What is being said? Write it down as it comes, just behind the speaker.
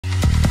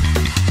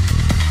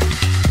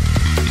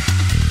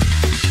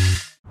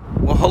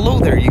Hello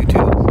there,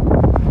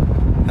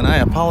 YouTube. And I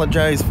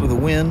apologize for the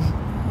wind.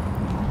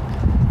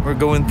 We're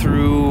going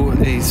through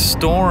a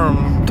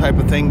storm type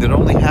of thing that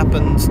only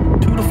happens 2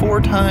 to 4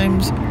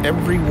 times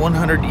every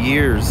 100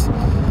 years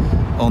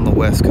on the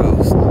West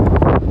Coast.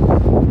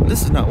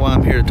 This is not why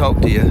I'm here to talk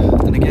to you.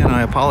 And again,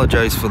 I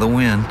apologize for the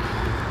wind.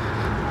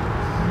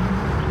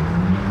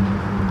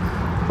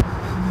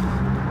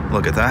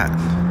 Look at that.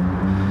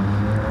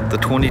 The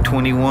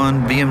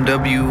 2021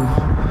 BMW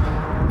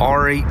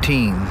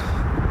R18.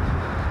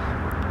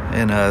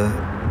 And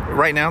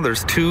right now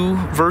there's 2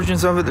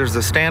 versions of it. There's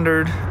the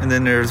standard, and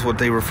then there's what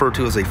they refer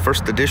to as a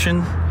first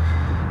edition.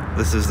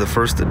 This is the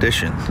first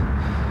edition.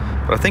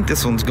 But I think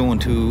this one's going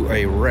to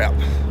a rep,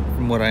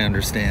 from what I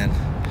understand.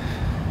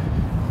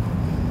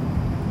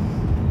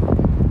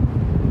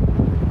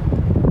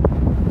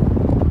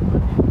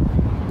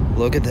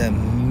 Look at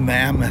them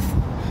mammoth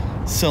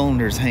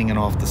cylinders hanging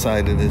off the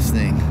side of this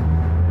thing.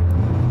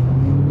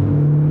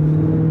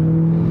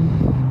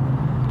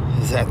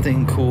 Is that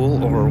thing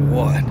cool or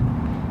what?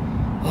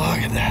 Look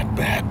at that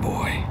bad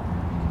boy.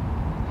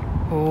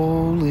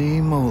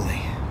 Holy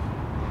moly.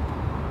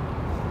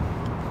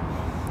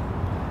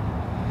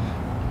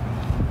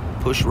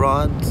 Push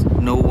rods,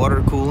 no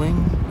water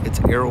cooling. It's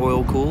air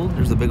oil cooled.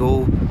 There's a big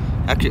old,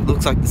 actually it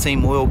looks like the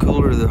same oil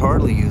cooler that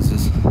Harley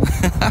uses.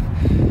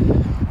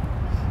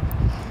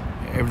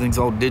 Everything's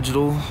all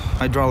digital,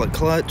 hydraulic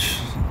clutch.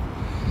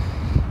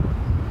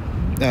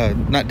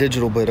 Not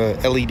digital, but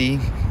LED.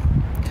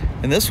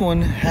 And this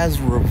one has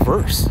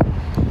reverse.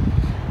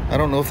 I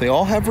don't know if they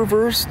all have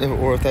reverse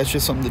or if that's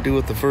just something to do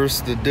with the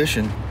first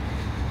edition.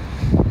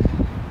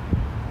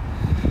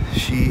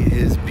 She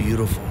is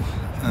beautiful.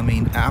 I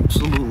mean,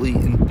 absolutely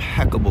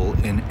impeccable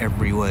in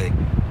every way.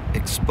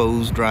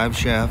 Exposed drive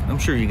shaft. I'm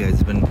sure you guys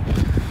have been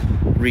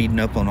reading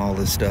up on all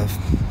this stuff.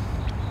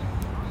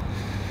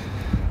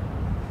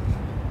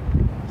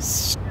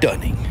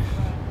 Stunning.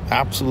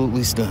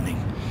 Absolutely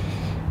stunning.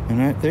 And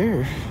right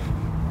there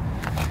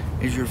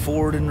is your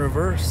forward and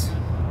reverse.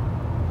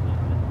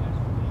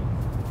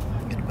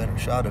 Get a better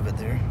shot of it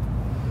there.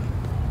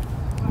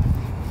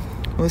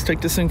 Well, let's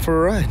take this thing for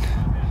a ride.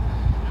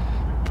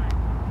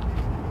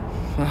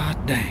 Ah,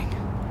 dang.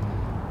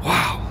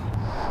 Wow.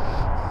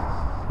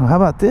 Well, how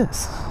about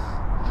this?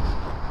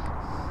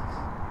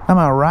 I'm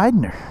out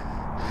riding her.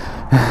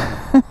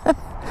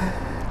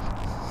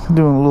 I'm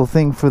doing a little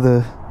thing for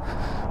the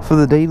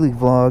daily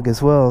vlog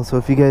as well. So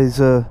if you guys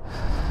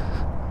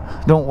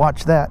don't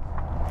watch that,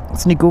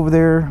 sneak over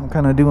there. I'm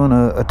kind of doing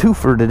a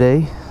twofer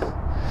today.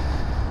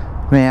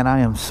 Man, I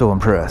am so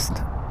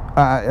impressed.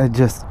 I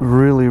just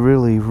really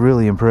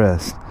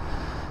impressed.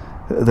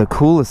 The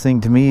coolest thing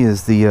to me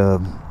is the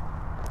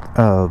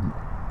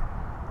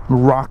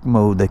rock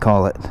mode, they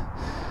call it.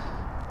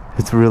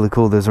 It's really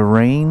cool. There's a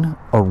rain,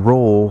 a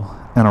roll,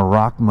 and a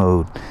rock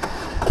mode.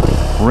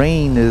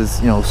 Rain is,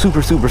 you know,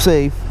 super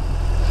safe.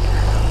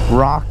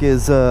 Rock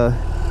is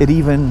it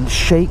even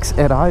shakes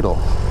at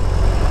idle.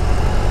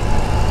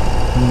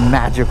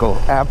 Magical,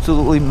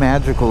 absolutely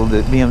magical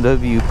that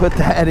BMW put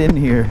that in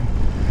here.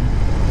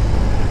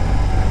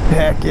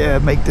 Heck yeah,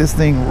 make this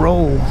thing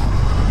roll.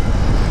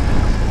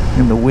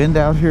 And the wind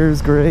out here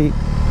is great.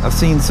 I've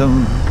seen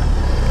a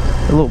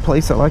little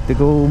place I like to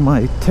go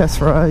my test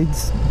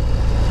rides.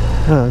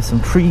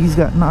 Some trees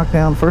got knocked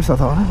down. First I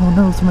thought, oh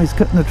no, somebody's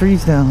cutting the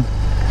trees down.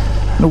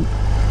 Nope,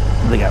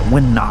 they got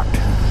wind knocked.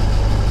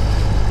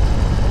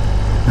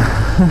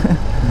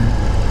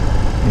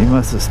 He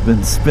must have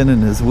been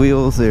spinning his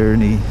wheels there,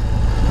 and he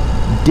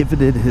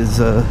divoted his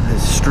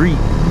street.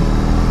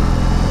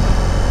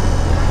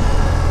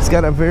 It's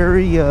got a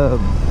very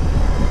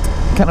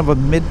kind of a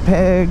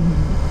mid-peg,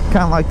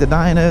 kind of like the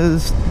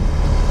Dynas.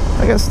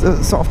 I guess the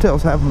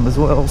Softails have them as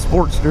well.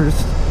 Sportsters,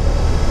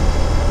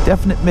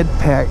 definite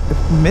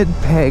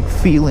mid-peg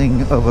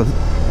feeling of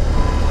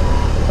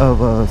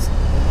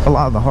a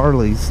lot of the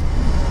Harleys.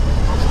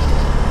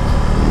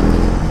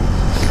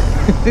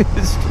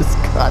 It's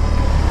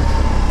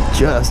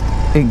just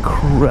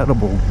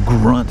incredible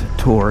grunt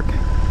torque.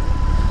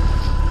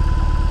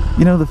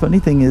 You know, the funny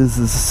thing is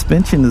the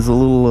suspension is a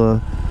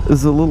little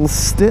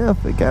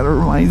stiff. It kind of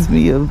reminds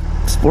me of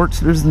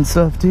Sportsters and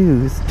stuff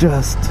too. It's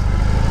just,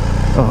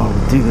 oh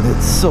dude,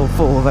 it's so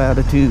full of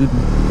attitude.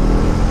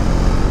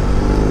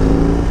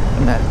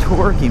 And that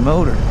torquey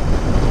motor,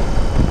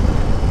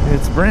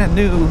 it's brand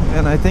new,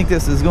 and I think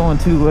this is going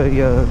to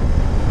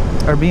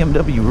our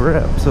BMW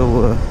rep.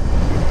 So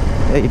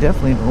yeah, you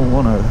definitely don't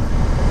want to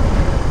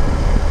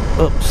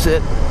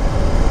upset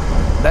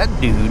that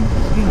dude.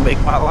 He can make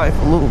my life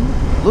a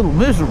little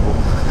miserable.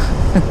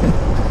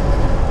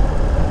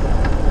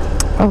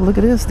 Oh, look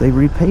at this, they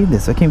repaved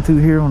this. I came through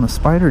here on a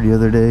Spyder the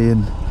other day,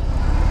 and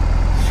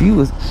she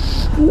was,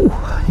 ooh,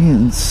 you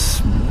can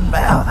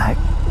smell that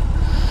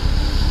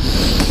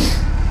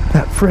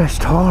fresh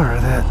tar,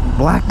 that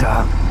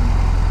blacktop.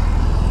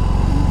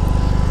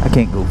 I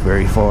can't go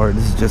very far.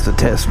 This is just a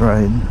test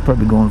ride.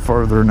 Probably going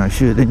farther than I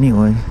should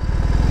anyway.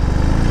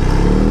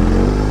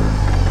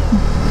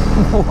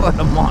 What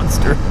a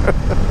monster.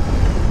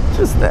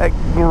 Just that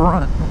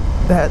grunt.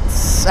 that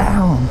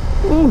sound.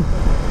 Ooh,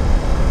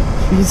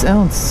 she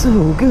sounds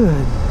so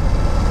good.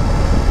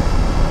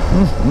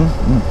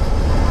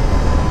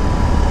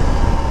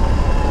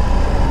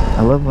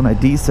 I love when I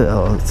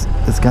decel.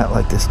 It's got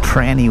like this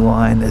tranny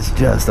whine that's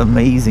just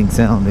amazing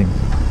sounding.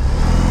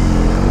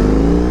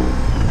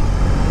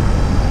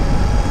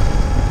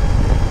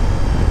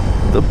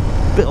 The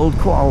build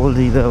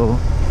quality though,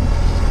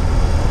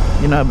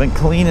 you know, I've been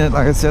cleaning it,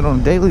 like I said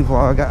on a daily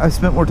vlog. I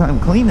spent more time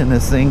cleaning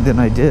this thing than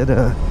I did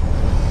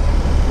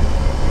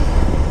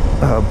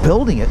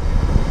building it.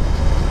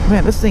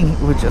 Man, this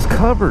thing was just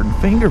covered in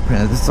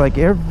fingerprints. It's like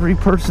every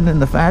person in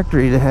the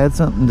factory that had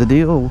something to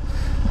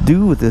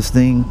do with this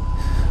thing,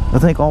 I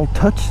think all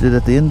touched it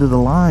at the end of the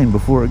line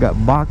before it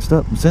got boxed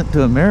up and sent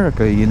to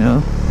America, you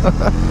know.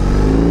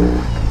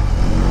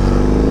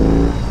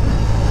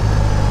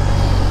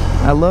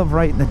 I love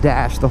right in the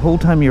dash. The whole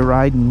time you're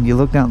riding, you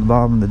look down at the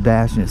bottom of the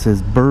dash and it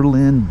says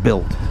Berlin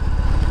built.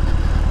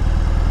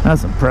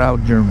 That's some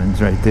proud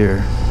Germans right there.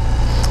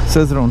 It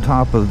says it on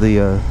top of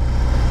the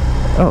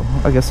oh,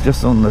 I guess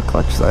just on the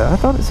clutch side. I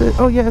thought it said,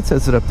 oh yeah, it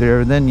says it up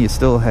there. And then you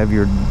still have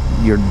your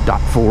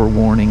 .4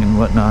 warning and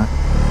whatnot.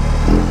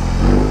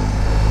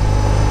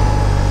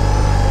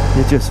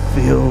 It just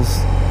feels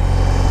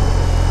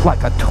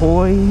like a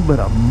toy, but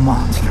a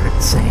monster at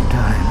the same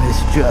time.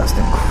 It's just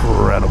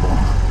incredible.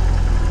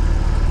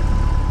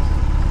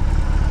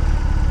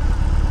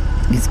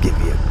 Let's give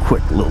you a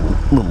quick little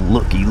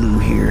looky-loo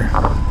here.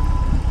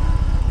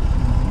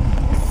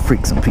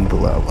 Freak some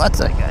people out. What's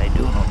that guy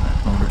doing on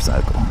that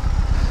motorcycle?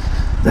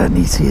 Doesn't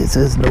he see it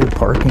says no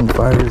parking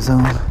fire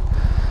zone?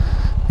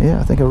 Yeah,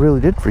 I think I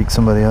really did freak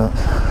somebody out.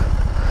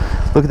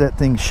 Look at that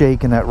thing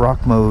shake in that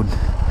rock mode.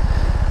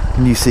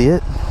 Can you see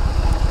it?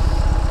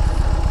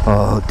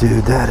 Oh,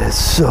 dude, that is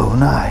so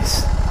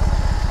nice.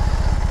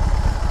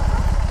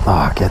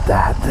 Oh, look at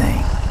that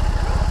thing.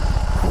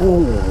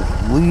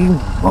 Holy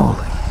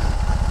moly.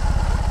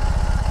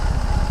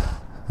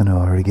 I know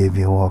I already gave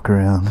you a walk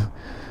around.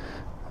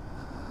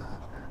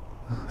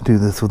 Do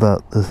this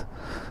without the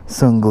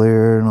sun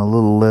glare and a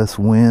little less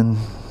wind.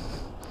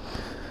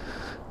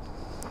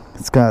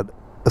 It's got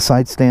a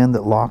side stand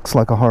that locks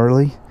like a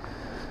Harley.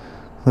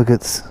 Look,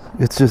 it's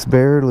just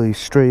barely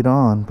straight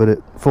on, but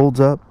it folds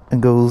up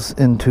and goes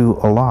into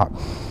a lock.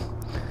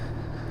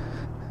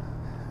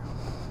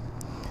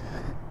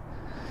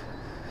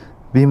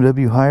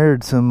 BMW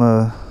hired some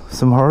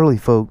Harley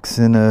folks,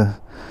 and I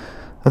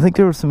think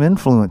there was some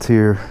influence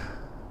here.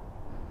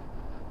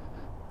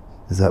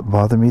 Does that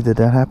bother me that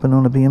happened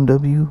on a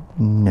BMW?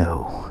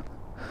 No.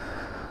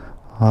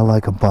 I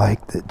like a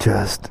bike that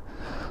just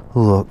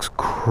looks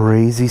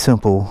crazy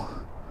simple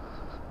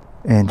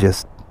and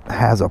just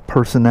has a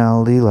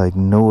personality like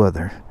no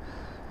other.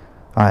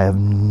 I have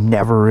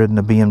never ridden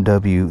a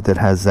BMW that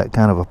has that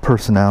kind of a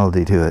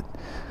personality to it.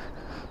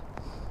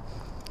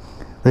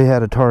 They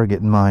had a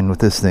target in mind with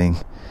this thing,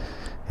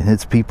 and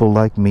it's people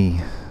like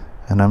me,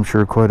 and I'm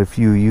sure quite a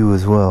few of you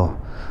as well.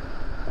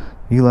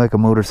 You like a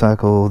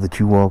motorcycle that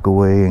you walk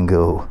away and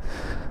go,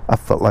 I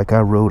felt like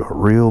I rode a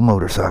real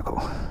motorcycle.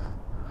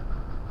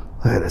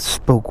 Look at it,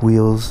 spoke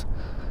wheels.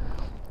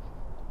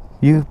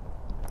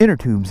 Inner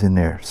tubes in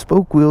there.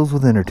 Spoke wheels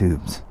with inner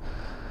tubes.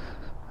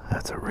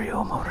 That's a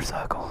real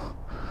motorcycle.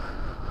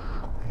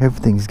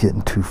 Everything's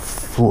getting too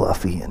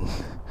fluffy and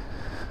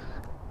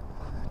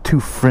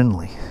too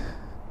friendly.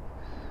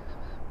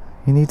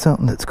 You need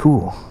something that's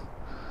cool.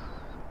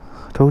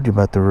 I told you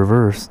about the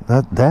reverse.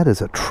 That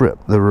is a trip,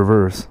 the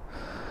reverse.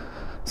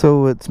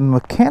 So it's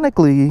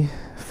mechanically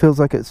feels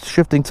like it's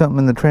shifting something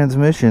in the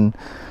transmission,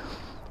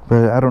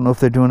 but I don't know if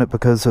they're doing it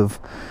because of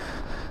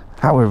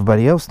how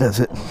everybody else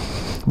does it.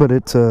 But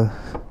it's oh,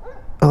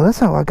 that's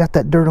how I got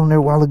that dirt on there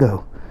a while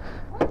ago.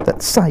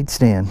 That side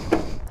stand.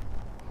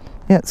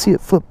 Yeah, see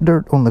it flip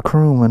dirt on the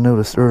chrome I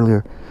noticed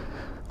earlier,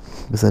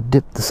 because I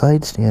dipped the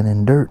side stand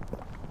in dirt.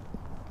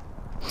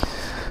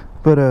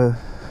 But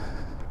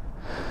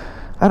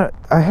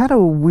I had a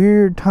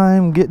weird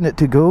time getting it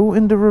to go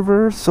into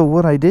reverse. So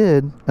what I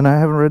did, and I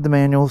haven't read the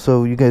manual,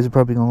 so you guys are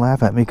probably gonna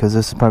laugh at me because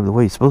this is probably the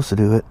way you're supposed to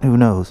do it. Who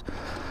knows?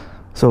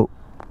 So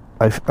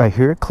I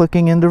hear it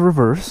clicking into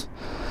reverse.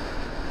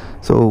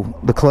 So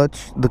the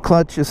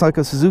clutch is like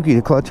a Suzuki.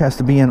 The clutch has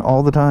to be in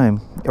all the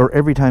time, or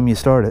every time you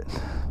start it,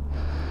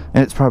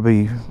 and it's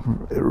probably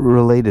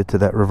related to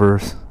that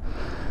reverse.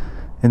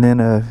 And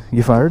then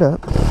you fire it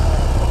up,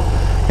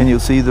 and you'll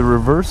see the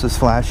reverse is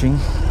flashing.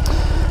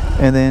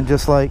 And then,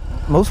 just like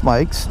most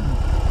bikes,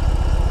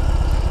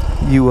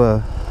 you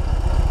oh,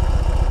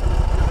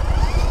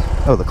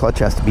 the clutch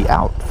has to be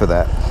out for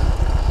that.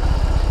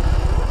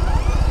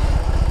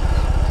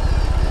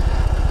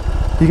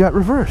 You got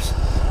reverse.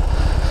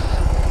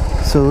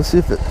 So let's see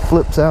if it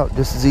flips out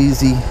just as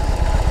easy.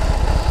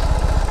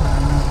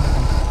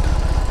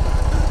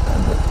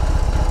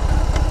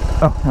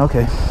 Oh,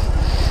 okay.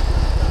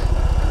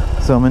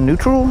 So I'm in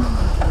neutral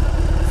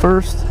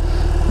first,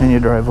 and you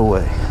drive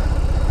away.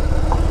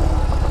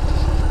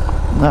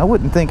 Now, I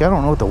wouldn't think, I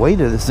don't know what the weight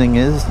of this thing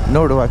is,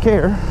 nor do I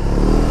care,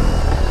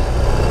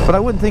 but I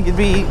wouldn't think it'd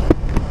be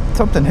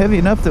something heavy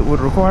enough that would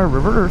require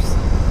reverse.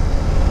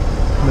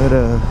 But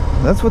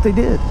that's what they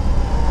did.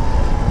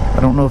 I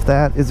don't know if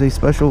that is a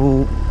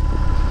special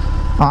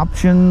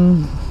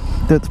option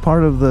that's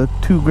part of the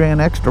 $2,000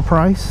 extra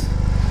price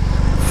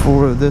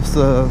for this,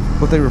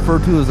 what they refer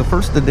to as the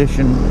first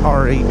edition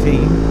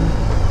R18.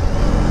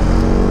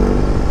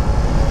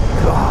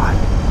 God,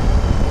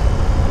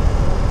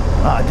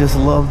 I just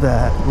love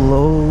that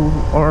low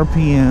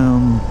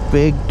RPM,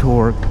 big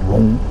torque,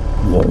 whoom,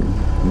 whoom,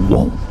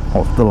 whoom,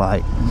 off the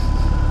light.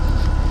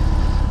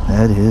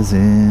 That is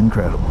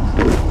incredible.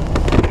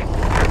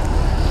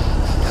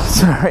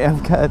 Sorry,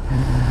 I've got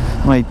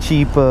my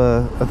cheap,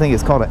 I think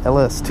it's called a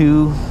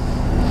LS2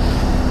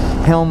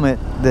 helmet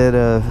that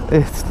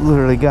it's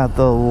literally got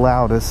the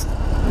loudest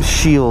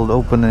shield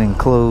open and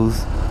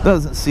close.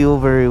 Doesn't seal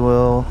very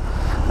well.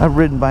 I've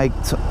ridden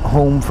bikes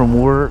home from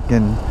work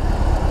and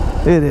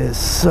it is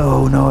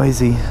so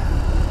noisy.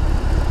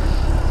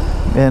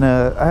 And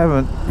I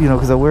haven't, you know,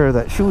 because I wear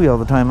that shoey all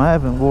the time, I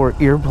haven't wore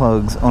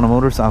earplugs on a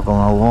motorcycle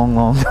in a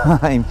long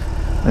time.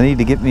 I need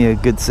to get me a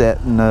good set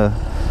and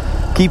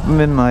keep them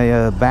in my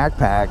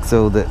backpack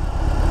so that,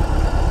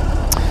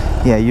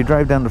 yeah, you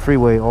drive down the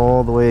freeway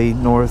all the way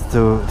north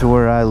to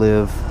where I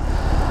live,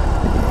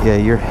 yeah,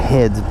 your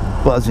head's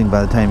buzzing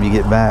by the time you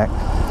get back.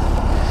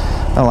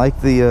 I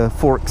like the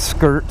forked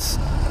skirts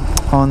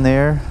on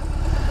there,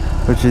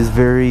 which is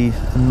very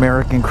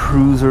American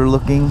cruiser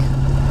looking.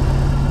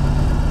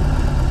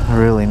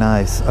 Really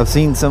nice. I've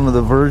seen some of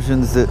the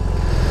versions that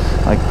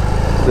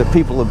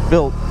people have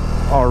built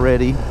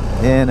already,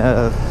 and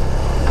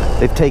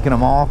they've taken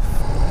them off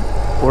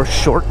or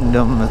shortened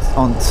them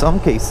on some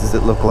cases,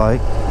 it looked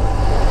like.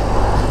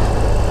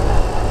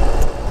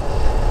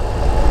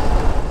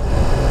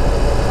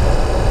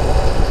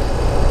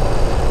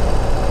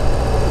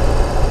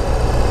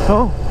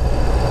 Oh,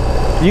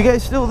 you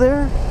guys still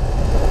there?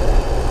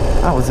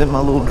 I was in my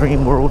little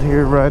dream world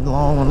here riding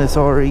along on this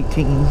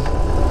R18.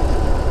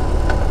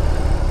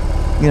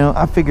 You know,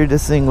 I figured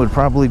this thing would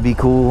probably be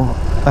cool.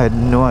 I had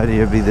no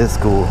idea it'd be this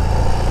cool.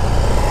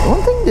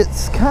 One thing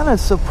that's kind of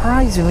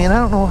surprising me, and I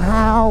don't know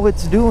how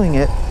it's doing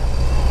it,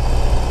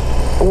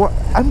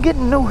 I'm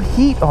getting no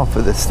heat off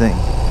of this thing.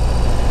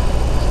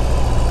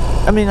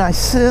 I mean, I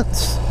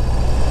sense,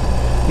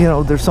 you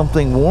know, there's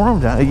something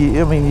warm down. I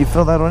mean, you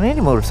feel that on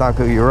any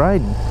motorcycle you're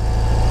riding.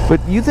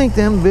 But you think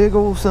them big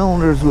old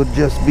cylinders would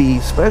just be,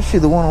 especially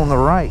the one on the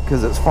right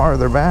because it's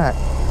farther back,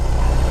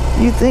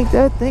 you think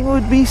that thing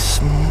would be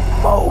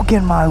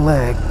smoking my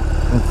leg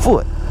and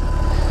foot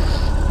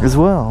as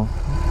well.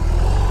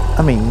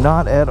 I mean,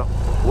 not at all.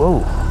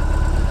 Whoa.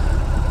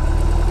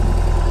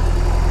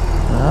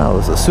 I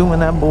was assuming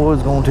that boy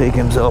was going to take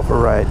himself a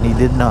ride, and he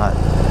did not.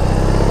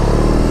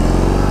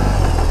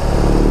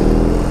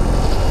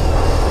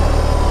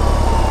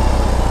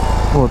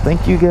 Well,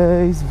 thank you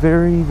guys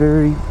very,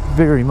 very,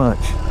 very much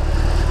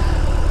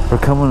for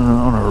coming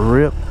on a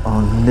rip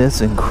on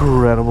this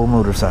incredible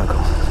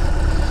motorcycle.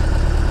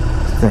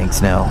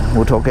 Thanks now.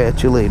 We'll talk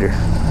at you later.